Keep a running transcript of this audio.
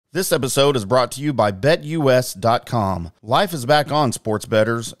This episode is brought to you by BetUS.com. Life is back on, sports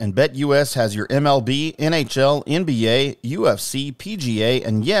bettors, and BetUS has your MLB, NHL, NBA, UFC, PGA,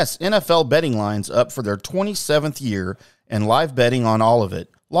 and yes, NFL betting lines up for their 27th year and live betting on all of it.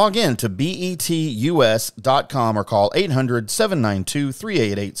 Log in to BETUS.com or call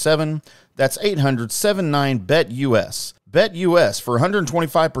 800-792-3887. That's 800-79-BET-US. BetUS for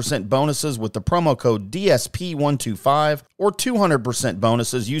 125% bonuses with the promo code DSP125 or 200%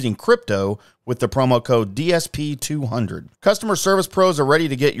 bonuses using crypto with the promo code DSP200. Customer service pros are ready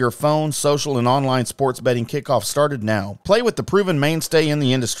to get your phone, social, and online sports betting kickoff started now. Play with the proven mainstay in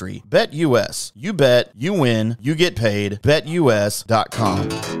the industry. BetUS. You bet, you win, you get paid. BetUS.com.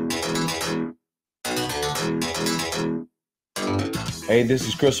 Hey, this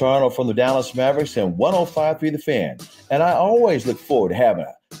is Chris Arnold from the Dallas Mavericks and 105.3 The Fan. And I always look forward to having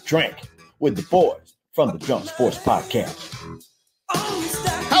a drink with the boys from the Drunk Sports Podcast.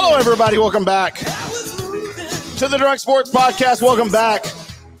 Hello, everybody. Welcome back to the Drunk Sports Podcast. Welcome back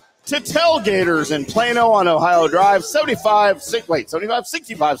to Tailgaters in Plano on Ohio Drive. 65 cent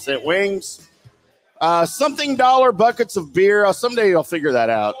wings. Something dollar buckets of beer. Someday I'll figure that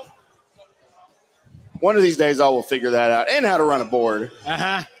out. One of these days I will figure that out, and how to run a board,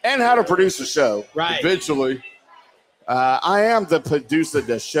 and how to produce a show. Right. Eventually. I am the producer of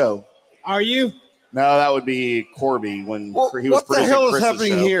the show. Are you? No, that would be Corby when he was producing What the hell is Chris's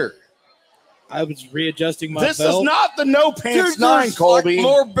happening show. here? I was readjusting my This belt. is not the No Pants Dude, 9, there's Colby. like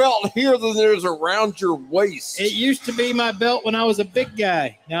more belt here than there's around your waist. It used to be my belt when I was a big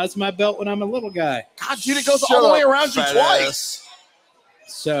guy. Now it's my belt when I'm a little guy. God, dude, it goes Shut all the way up, around you fat twice. ass.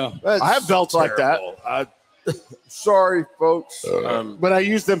 So That's I have belts like that. terrible. Sorry, folks. But I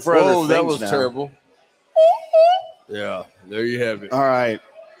use them for other things that was now. terrible. Yeah, there you have it. All right.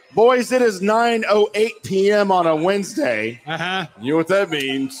 Boys, it is 9:08 p.m. on a Wednesday, You know what that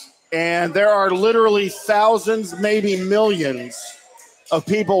means? and there are literally thousands, maybe millions of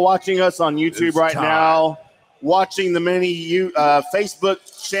people watching us on YouTube It's right time. now, watching the many Facebook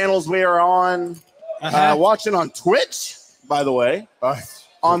channels we are on, watching on Twitch, by the way,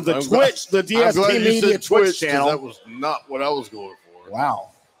 on the I'm Twitch, the I'm DSP glad you Media said Twitch 'cause channel. That was not what I was going for.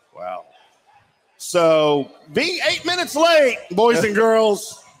 Wow. Wow. So, being 8 minutes late, boys and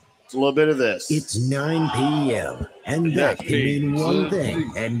girls, it's a little bit of this. It's 9 p.m. and that can mean one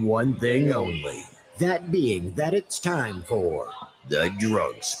thing and one thing only. That being that it's time for the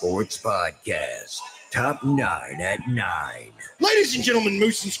Drunk Sports Podcast. Top 9 at 9. ladies and gentlemen,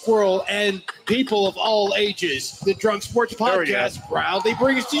 Moose and Squirrel, and people of all ages, the Drunk Sports There we go. Podcast proudly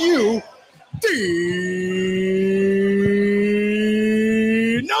brings to you the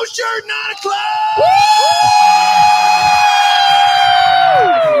No Shirt 9 O'Clock.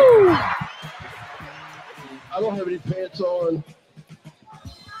 I don't have any pants on.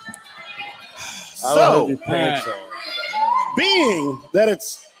 So, Pants on. being that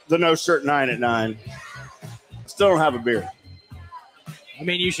it's the No Shirt 9 at 9, still don't have a beer. I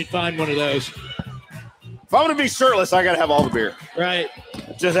mean, you should find one of those. If I'm going to be shirtless, I got to have all the beer. Right.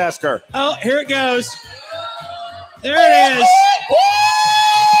 Just ask her. Oh, here it goes. There it is.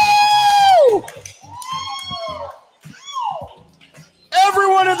 Woo!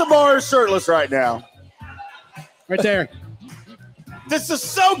 Everyone at the bar is shirtless right now. Right there. This is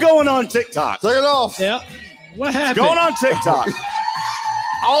so going on TikTok. Take it off. Yeah. What happened? Going on TikTok.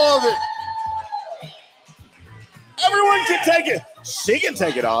 All of it. Everyone can take it. She can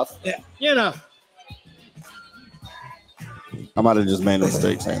take it off. Yeah, you know. I might have just made a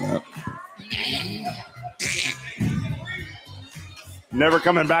mistake saying that. Never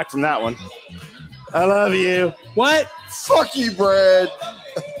coming back from that one. I love you. What? Fuck you, Brad.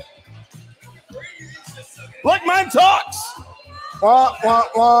 Look, mine talks. Wah, wah,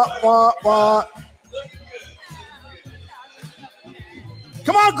 wah, wah, wah.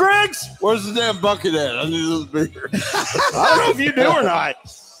 Come on, Griggs. Where's the damn bucket at? I need this beer. I don't know if you do or not.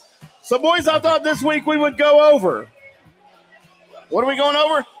 So, boys, I thought this week we would go over. What are we going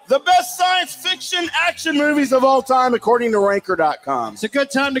over? The best science fiction action movies of all time, according to Ranker.com. It's a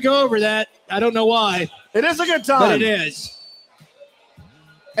good time to go over that. I don't know why, It is a good time. but it is.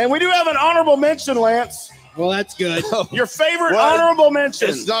 And we do have an honorable mention, Lance. Well, that's good. Your favorite Well, honorable mention.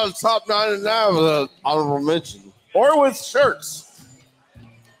 It's not a top 9 and 9 with an honorable mention. Or with shirts.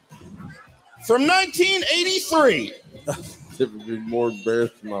 From 1983. It would be more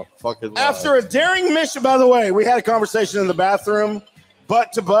embarrassed than my fucking life. After a daring mission, by the way, we had a conversation in the bathroom,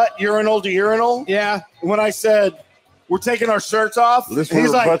 butt to butt, urinal to urinal. Yeah. When I said, we're taking our shirts off, This he's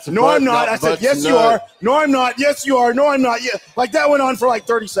was like, butt to no, butt, I'm not. not I said, butt to yes, you nut. are. No, I'm not. Yes, you are. No, I'm not. Yeah. Like that went on for like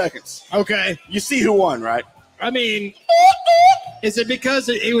 30 seconds. Okay. You see who won, right? I mean, Is it because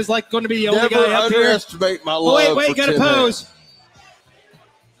he was like going to be the only Never guy up here? underestimate my love. Oh, wait, got to pose.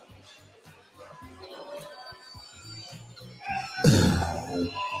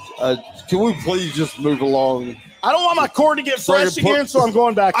 Can we please just move along? I don't want my cord to get fresh again, so I'm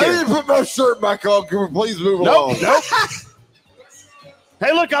going back I in. didn't put my shirt back on. Can we please move along? Nope.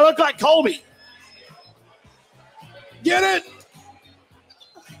 Hey, look, I look like Colby. Get it?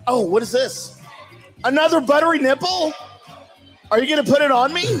 Oh, what is this? Another buttery nipple? Are you going to put it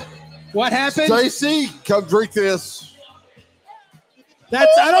on me? What happened? Stacy, come drink this. I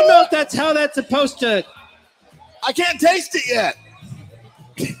don't know if that's how that's supposed to. I can't taste it yet.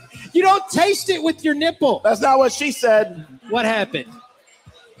 You don't taste it with your nipple. That's not what she said. What happened?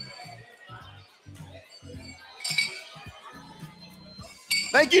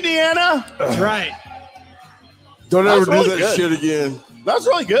 Thank you, Deanna. That's right. Don't ever That's really do that good. shit again. That's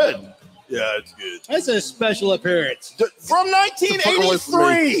really good. Yeah, it's good. That's a special appearance. From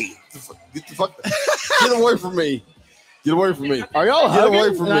 1983. Get away from me. Get away from me. Are y'all Get hugging?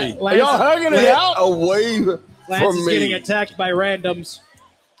 away from me. Are y'all hugging it Get out? away Lance from is me. getting attacked by randoms.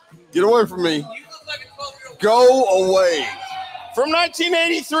 Get away from me. Go away. From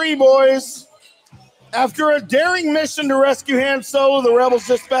 1983, boys. After a daring mission to rescue Han Solo, the rebels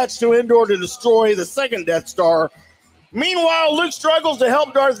dispatched to Endor to destroy the second Death Star. Meanwhile, Luke struggles to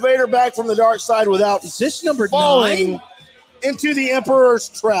help Darth Vader back from the dark side without Is this number falling 9? into the Emperor's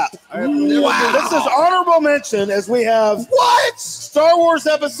trap. Wow. This is honorable mention as we have Star Wars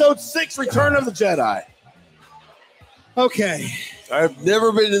Episode 6, Return of the Jedi. Okay. I've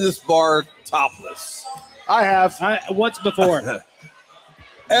never been in this bar topless. I have. Once before.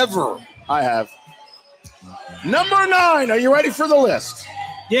 Ever. I have. Number 9. Are you ready for the list?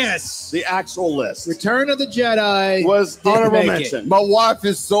 Yes. The actual list Return of the Jedi was didn't honorable make it. mention. My wife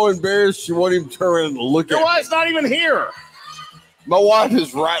is so embarrassed she won't even turn around and look Your at me. wife's not even here. My wife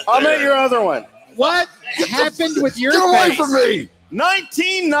is right there. I'm at your other one. What happened with your Get away face? from me.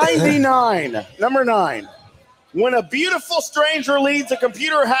 1999. Number 9. When a beautiful stranger leads a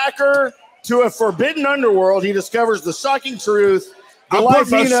computer hacker to a forbidden underworld, he discovers the shocking truth. The I life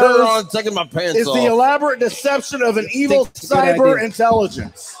put my he shirt knows on, taking my pants is off. the elaborate deception of an evil That's a good cyber idea.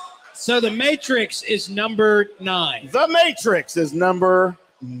 intelligence. So the Matrix is number 9. The Matrix is number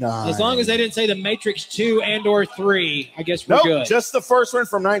 9. As long as they didn't say the Matrix 2 and or 3, I guess we're Nope, good. just the first one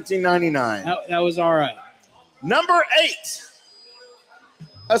from 1999. That was all right. Number 8.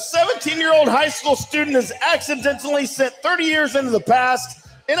 A 17-year-old high school student is accidentally sent 30 years into the past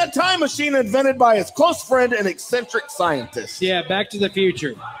in a time machine invented by his close friend and eccentric scientist. Yeah, Back to the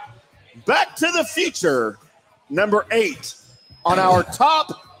Future. Back to the Future, number 8 on our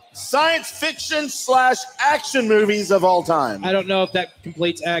top science fiction / action movies of all time. I don't know if that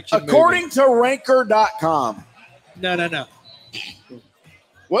completes action. According to Ranker.com. No.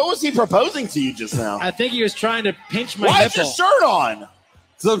 What was he proposing to you just now? I think he was trying to pinch my Why is nipple. your shirt on?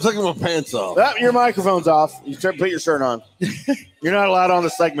 So I'm taking my pants off. Your microphone's off. You put your shirt on. You're not allowed on the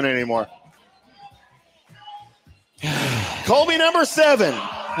segment anymore. Colby, number 7.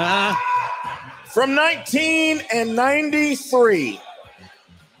 From 1993.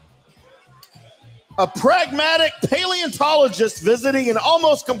 A pragmatic paleontologist visiting an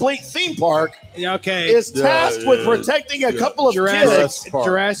almost complete theme park is tasked with protecting a couple of kids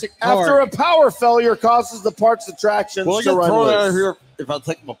Jurassic Park. after a power failure causes the park's attractions Well, I to get run thrown out of loose. here if I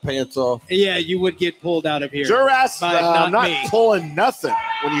take my pants off. Yeah, you would get pulled out of here. Jurassic, But I'm not me. pulling nothing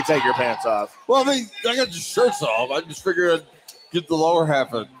when you take your pants off. Well, I mean, I got the shirts off. I just figured I'd get the lower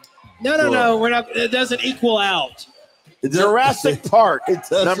half of No. We're not. It doesn't equal out. Jurassic Park,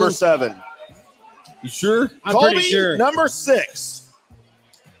 doesn't. number 7. You sure? I'm Colby, pretty sure. number 6.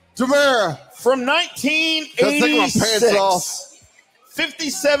 Tamara. From Let's take my pants 1986, off.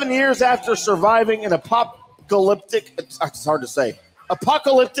 57 years after surviving an apocalyptic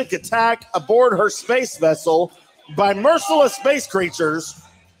attack aboard her space vessel by merciless space creatures,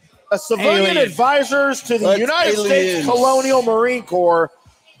 a civilian Aliens. advisors to the That's United aliens. States Colonial Marine Corps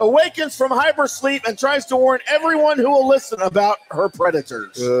awakens from hypersleep and tries to warn everyone who will listen about her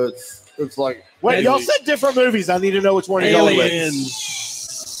predators. It's like Wait, y'all said different movies. I need to know which one you're going with.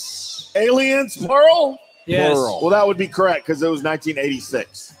 Aliens, plural? Yes. Well, that would be correct because it was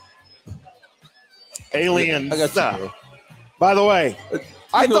 1986. Aliens. I got you, bro. By the way,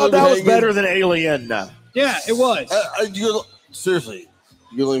 I gonna thought leave that me was hanging? better than Alien. Yeah, it was. Seriously,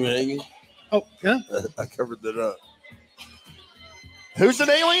 you leave me hanging? Oh, yeah. I covered that up. Who's an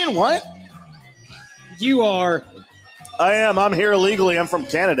alien? What? You are. I am. I'm here illegally. I'm from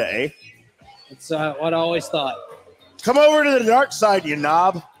Canada, eh? That's what I always thought. Come over to the dark side, you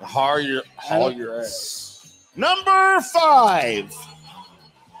knob. Haul your ass. Number 5.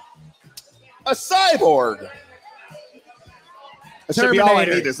 A cyborg. That should be all I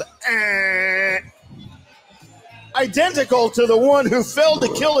need is identical to the one who failed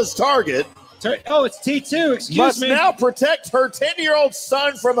to kill his target. Oh, it's T2. Excuse me. Must now protect her 10-year-old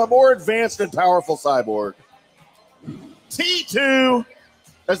son from a more advanced and powerful cyborg. T2,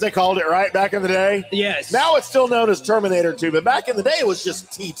 as they called it, right, back in the day? Yes. Now it's still known as Terminator 2, but back in the day it was just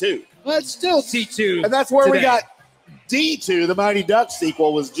T2. Well, it's still T2. And that's where today. we got D2. The Mighty Ducks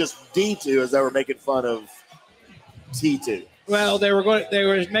sequel was just D2, as they were making fun of T2. Well, they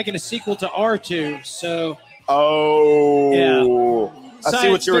were making a sequel to R2, so. Oh. Yeah. I see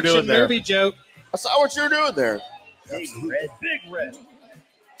what you were doing there. Movie joke. I saw what you were doing there. Big red.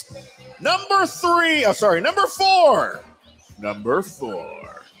 Number 4. Number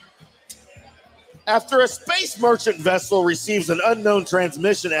 4. After a space merchant vessel receives an unknown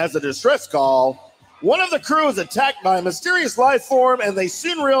transmission as a distress call, one of the crew is attacked by a mysterious life form, and they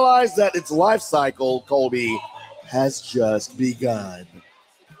soon realize that its life cycle, Colby, has just begun.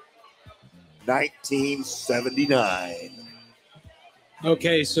 1979.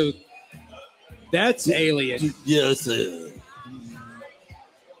 Okay, so that's Alien. Yes.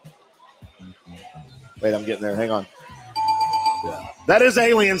 Wait, I'm getting there. Hang on. That is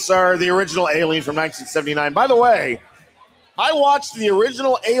Alien, sir. The original Alien from 1979. By the way, I watched the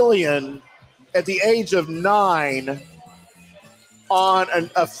original Alien at the age of 9 on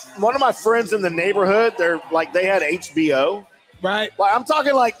one of my friends in the neighborhood. They had HBO. Right. Like, I'm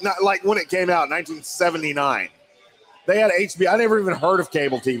talking like when it came out, 1979. They had HBO. I never even heard of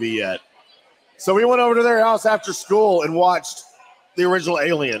cable TV yet. So we went over to their house after school and watched the original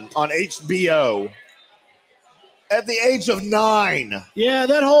Alien on HBO at the age of 9. Yeah,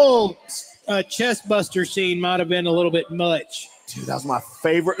 that whole chest buster scene might have been a little bit much. Dude, that was my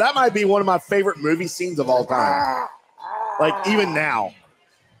favorite. That might be one of my favorite movie scenes of all time. Like, even now.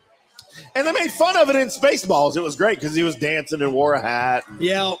 And they made fun of it in Spaceballs. It was great because he was dancing and wore a hat.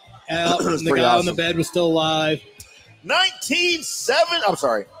 Yeah. was The pretty guy awesome. on the bed was still alive. Number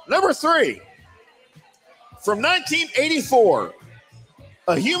 3. From 1984,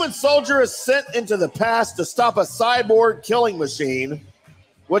 a human soldier is sent into the past to stop a cyborg killing machine,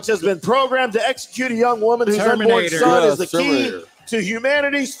 which has been programmed to execute a young woman whose unborn Terminator. son is the Terminator. key to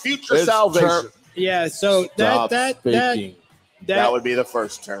humanity's future It's salvation. Yeah, so that would be the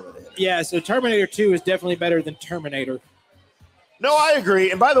first Terminator. yeah, so Terminator 2 is definitely better than Terminator. No, I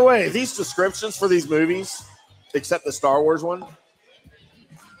agree. And by the way, these descriptions for these movies, except the Star Wars one,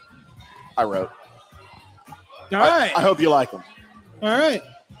 I wrote. All right. I hope you like them. All right.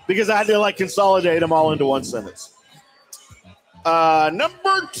 Because I had to consolidate them all into one sentence.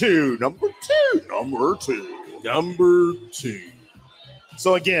 Number two.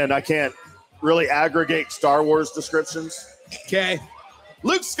 So again, I can't really aggregate Star Wars descriptions. Okay.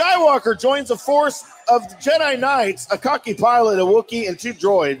 Luke Skywalker joins a force of Jedi Knights, a cocky pilot, a Wookiee, and 2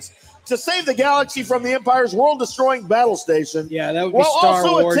 droids to save the galaxy from the Empire's world-destroying battle station. Yeah, that would be while Star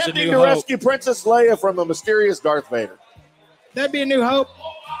also Wars: A attempting New to Hope. rescue Princess Leia from the mysterious Darth Vader. That'd be A New Hope.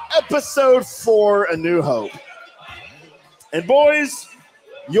 Episode 4, A New Hope. And boys,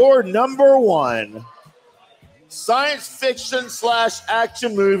 your number 1 science fiction /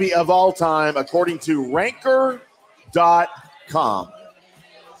 action movie of all time, according to Ranker.com.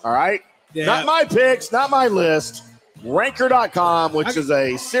 All right? Yeah. Not my picks, not my list. Ranker.com, which is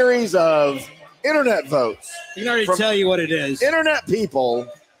a series of internet votes. I can already From tell you what it is. Internet people.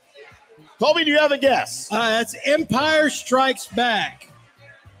 Colby, do you have a guess? That's Empire Strikes Back.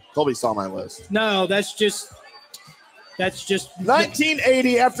 Colby saw my list. No, that's just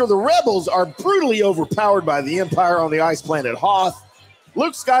 1980, after the rebels are brutally overpowered by the Empire on the ice planet Hoth,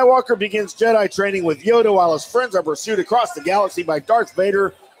 Luke Skywalker begins Jedi training with Yoda while his friends are pursued across the galaxy by Darth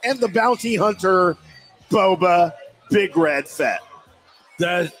Vader and the bounty hunter Boba Big Red Fett.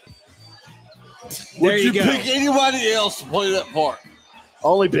 There Would you you go. pick anybody else to play that part?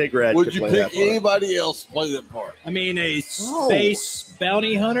 Only Big Red Would could you play pick that part. anybody else to play that part? I mean, a space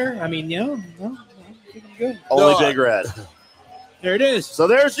bounty hunter. I mean, no, good. Only No, Big Red. There it is. So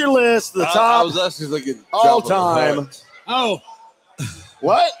there's your list. The I top was actually thinking all Jabba the time. Hutt. Oh,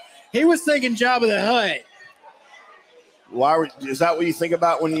 What? he was thinking Jabba the Hutt. Is that what you think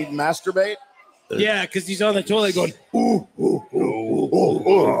about when you masturbate? Yeah, because he's on the toilet going, Or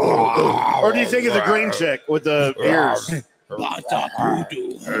do you think of the green chick with the ears?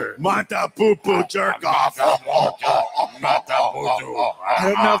 Mata poo poo jerk off. I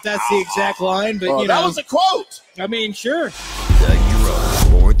don't know if that's the exact line, but That was a quote. I mean, sure. The Drunk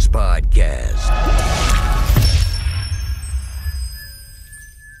Sports Podcast.